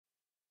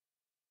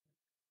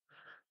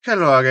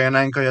Hello again,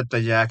 I'm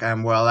Coyote Jack.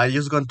 I'm well. I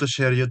just want to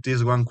share you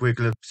this one quick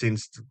clip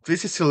since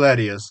this is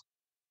hilarious.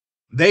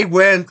 They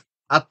went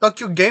at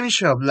Tokyo Game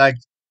Shop, like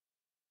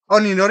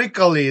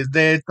unironically,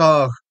 they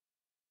thought,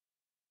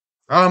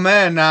 oh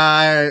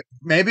man,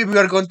 maybe we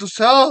are going to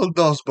sell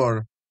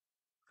Dustborn.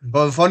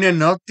 But funny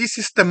enough, this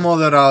is the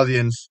mother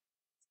audience,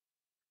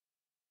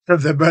 the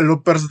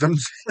developers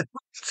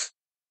themselves.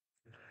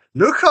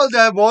 Look how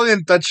they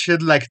avoiding that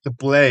shit like the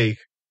plague.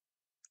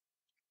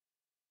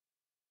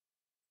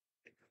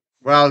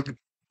 Well,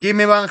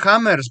 Gimme Van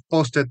Hammers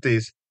posted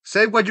this.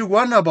 Say what you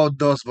want about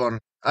Dustborn.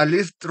 At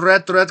least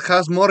Red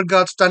has more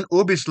guts than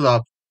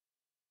Ubisoft.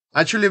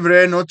 Actually,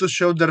 Bray not to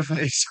show their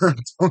face on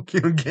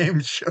Tokyo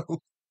Game Show.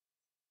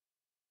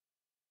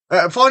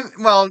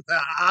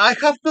 I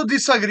have to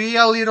disagree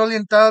a little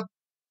in that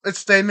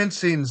statement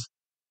since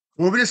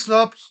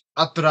Ubisoft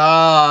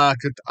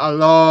attracted a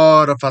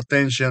lot of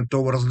attention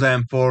towards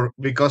them for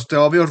because the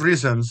obvious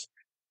reasons.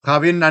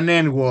 Having an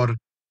N-word,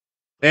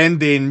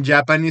 ending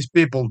Japanese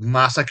people,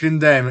 massacring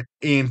them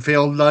in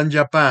Finland,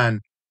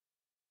 Japan,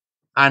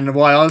 and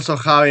while also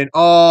having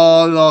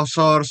all those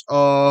sorts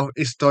of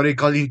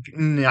historical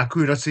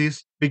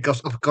inaccuracies, because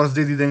of course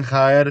they didn't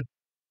hire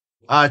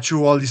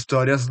actual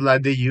historians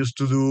like they used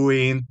to do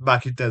in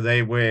back in the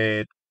day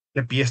with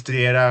the PS3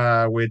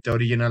 era with the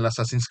original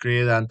Assassin's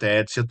Creed and the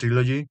Ezio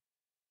trilogy.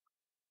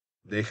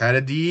 They had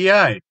a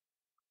DEI.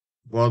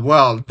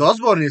 Well,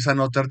 Dustborn is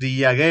another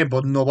DEI game,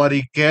 but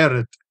nobody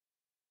cared.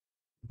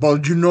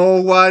 But you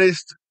know what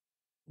is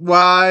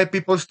why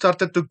people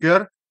started to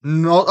care?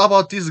 Not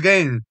about this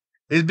game.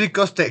 It's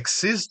because they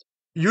exist.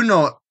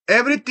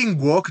 Everything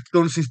woke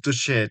turns into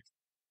shit.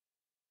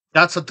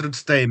 That's a true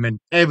statement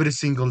every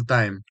single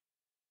time.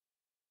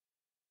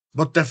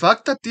 But the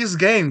fact that this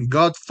game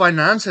got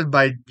financed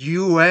by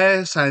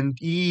US and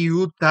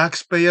EU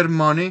taxpayer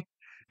money,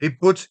 it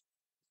puts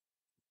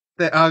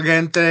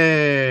again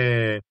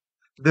the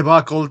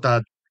debacle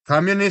that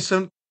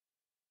communism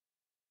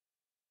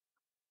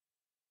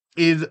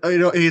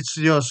it's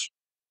just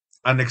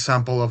an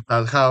example of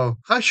that. How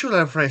should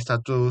I phrase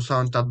that to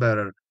sound that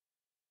better?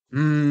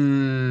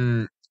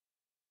 Mm,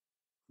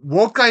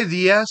 woke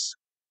ideas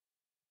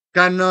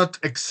cannot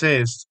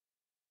exist,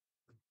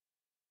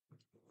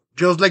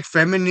 just like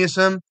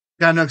feminism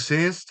cannot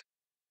exist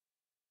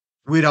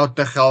without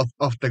the help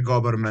of the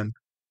government.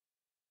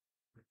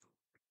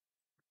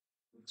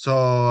 So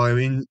I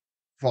mean,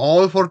 for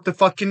all for the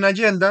fucking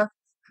agenda,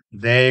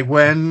 they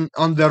went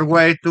on their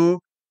way to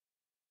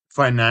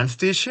finance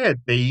this shit.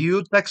 The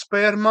EU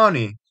taxpayer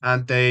money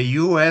and the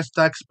US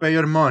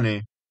taxpayer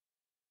money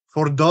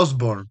for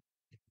Dustborn.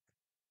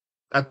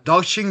 A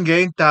dodging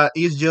game that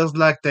is just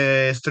like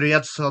the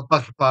Street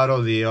Sopak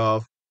parody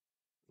of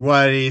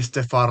what is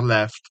the far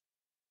left.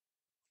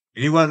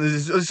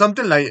 It's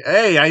something like,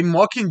 hey, I'm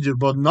mocking you,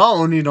 but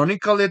no,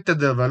 ironically, the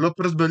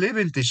developers believe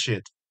in this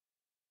shit.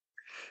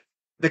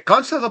 The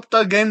concept of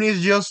that game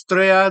is just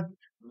straight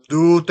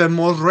do the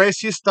most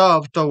racist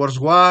stuff towards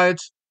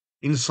whites,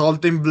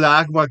 insulting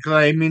black while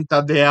claiming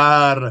that they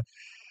are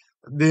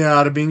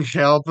being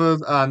helped,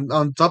 and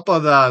on top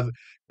of that,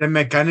 the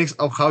mechanics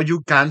of how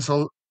you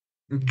cancel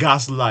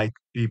gaslight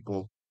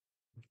people.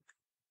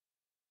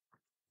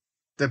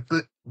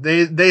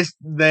 They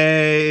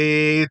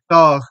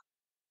thought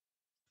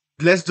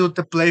let's do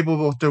the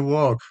playbook of the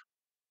work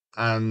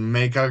and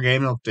make a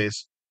game of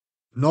this.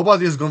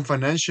 Nobody's gonna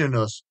finance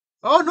us.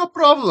 Oh, no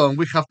problem.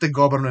 We have the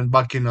government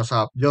backing us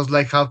up, just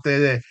like how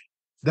the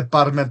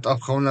Department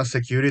of Homeland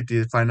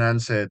Security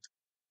financed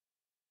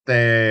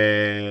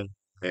the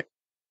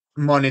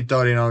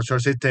monitoring or should I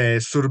say the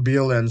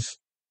surveillance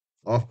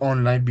of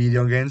online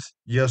video games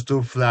just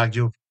to flag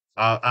you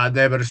a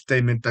never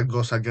statement that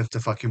goes against the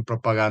fucking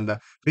propaganda.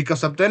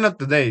 Because at the end of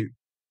the day,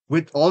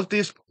 with all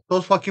those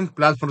fucking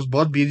platforms,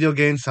 both video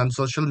games and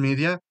social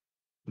media,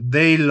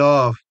 they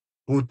love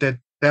put the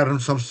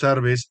terms of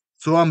service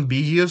so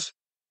ambiguous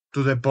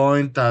to the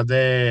point that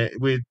they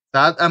with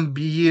that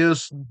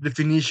ambiguous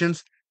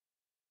definitions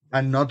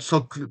and not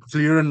so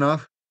clear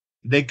enough,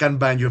 they can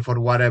ban you for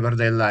whatever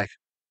they like.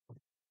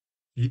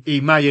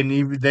 Imagine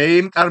if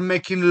they are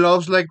making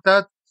laws like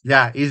that.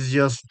 Yeah, it's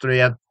just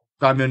straight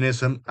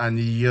communism, and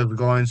you're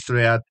going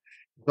straight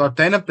to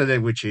the end of the day,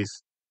 which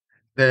is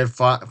the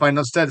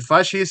final state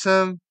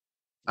fascism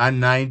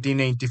and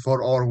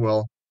 1984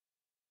 Orwell.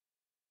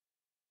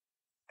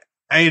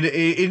 And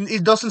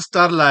it doesn't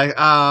start like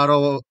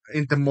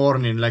in the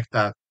morning like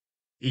that.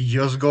 It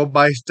just go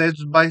by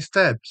steps.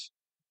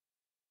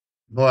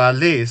 But at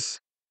least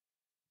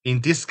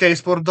in this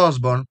case for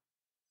Dustborn,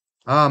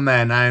 oh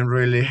man, I'm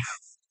really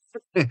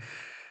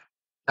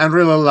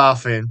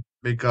laughing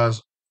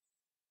because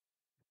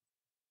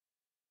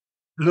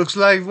looks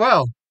like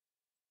well,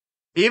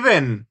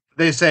 even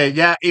they say,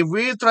 yeah, if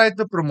we try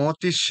to promote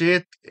this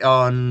shit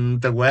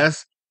on the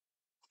West,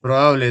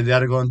 probably they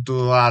are going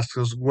to ask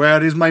us,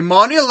 where is my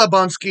money,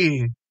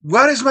 Lebonsky?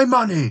 Where is my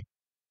money?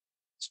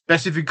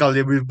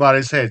 Specifically with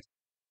Barry said,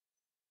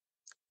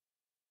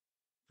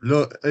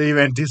 look,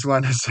 even this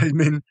one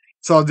assignment.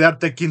 So they're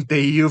taking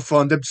the EU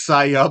funded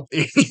PSYOP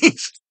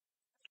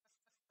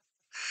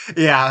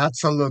Yeah,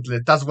 absolutely.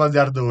 That's what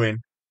they're doing.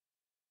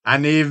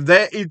 And if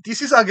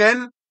this is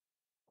again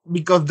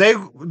because they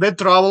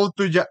travel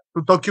to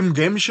Tokyo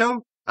Game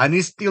Show and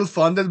it's still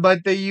funded by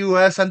the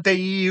US and the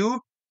EU.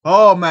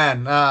 Oh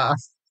man,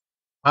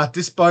 at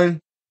this point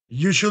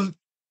you should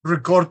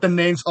record the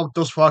names of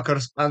those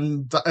fuckers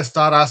and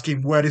start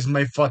asking where is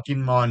my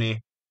fucking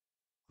money?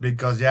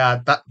 Because yeah,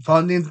 that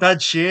funding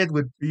that shit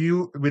with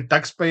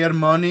taxpayer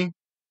money,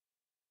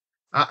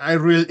 I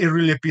really it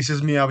really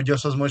pisses me off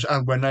just as much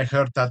as when I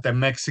heard that the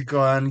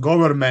Mexican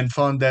government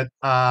funded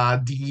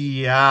a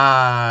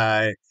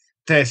DEI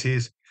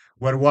thesis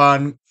where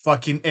one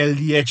fucking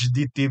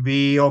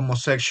LDHDTV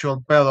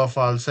homosexual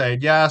pedophile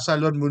said, "Yeah,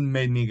 Sailor Moon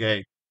made me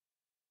gay."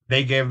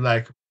 They gave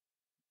like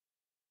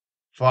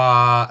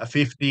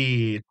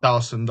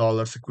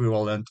 $50,000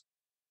 equivalent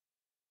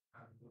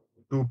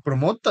to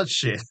promote that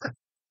shit.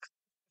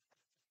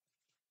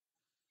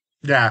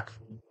 Yeah,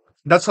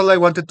 that's all I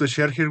wanted to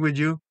share here with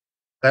you.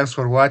 Thanks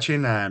for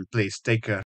watching and please take care.